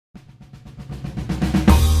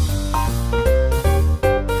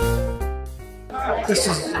This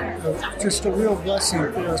is just a real blessing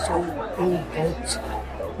for us old folks.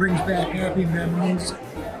 Brings back happy memories,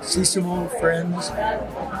 see some old friends.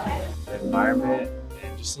 The environment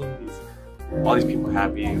and just seeing all these people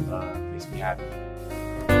happy makes me happy.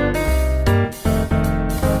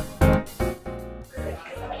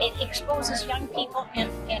 It exposes young people and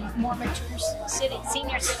more mature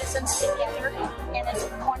senior citizens together, and it's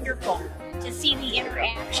wonderful to see the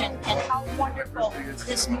interaction and how wonderful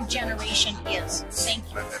this new generation is. Thank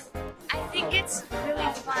you. I think it's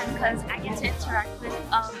really fun because I get to interact with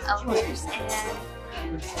elders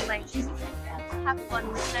and like have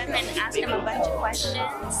fun with them and ask them a bunch of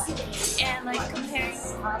questions and like comparing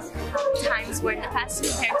times where in the past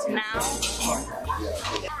compared to now.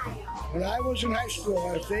 When I was in high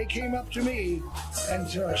school, if they came up to me and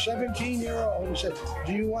to a 17-year-old and said,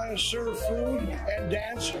 "Do you want to serve food and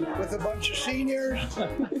dance with a bunch of seniors?"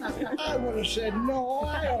 I would have said, "No,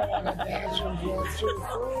 I don't want to dance and serve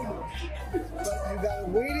food." But you got a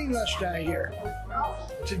waiting list out here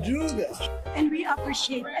to do this. And we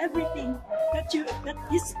appreciate everything that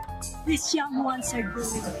these young ones are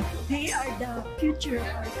doing. They are the future of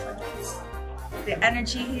our country. The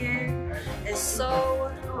energy here is so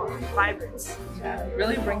vibrant. It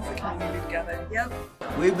really brings the community together. Yep.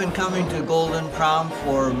 We've been coming to Golden Prom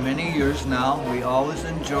for many years now. We always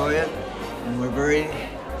enjoy it, and we're very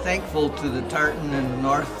thankful to the Tartan and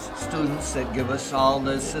North students that give us all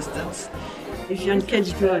the assistance. These young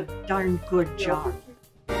kids do a darn good job.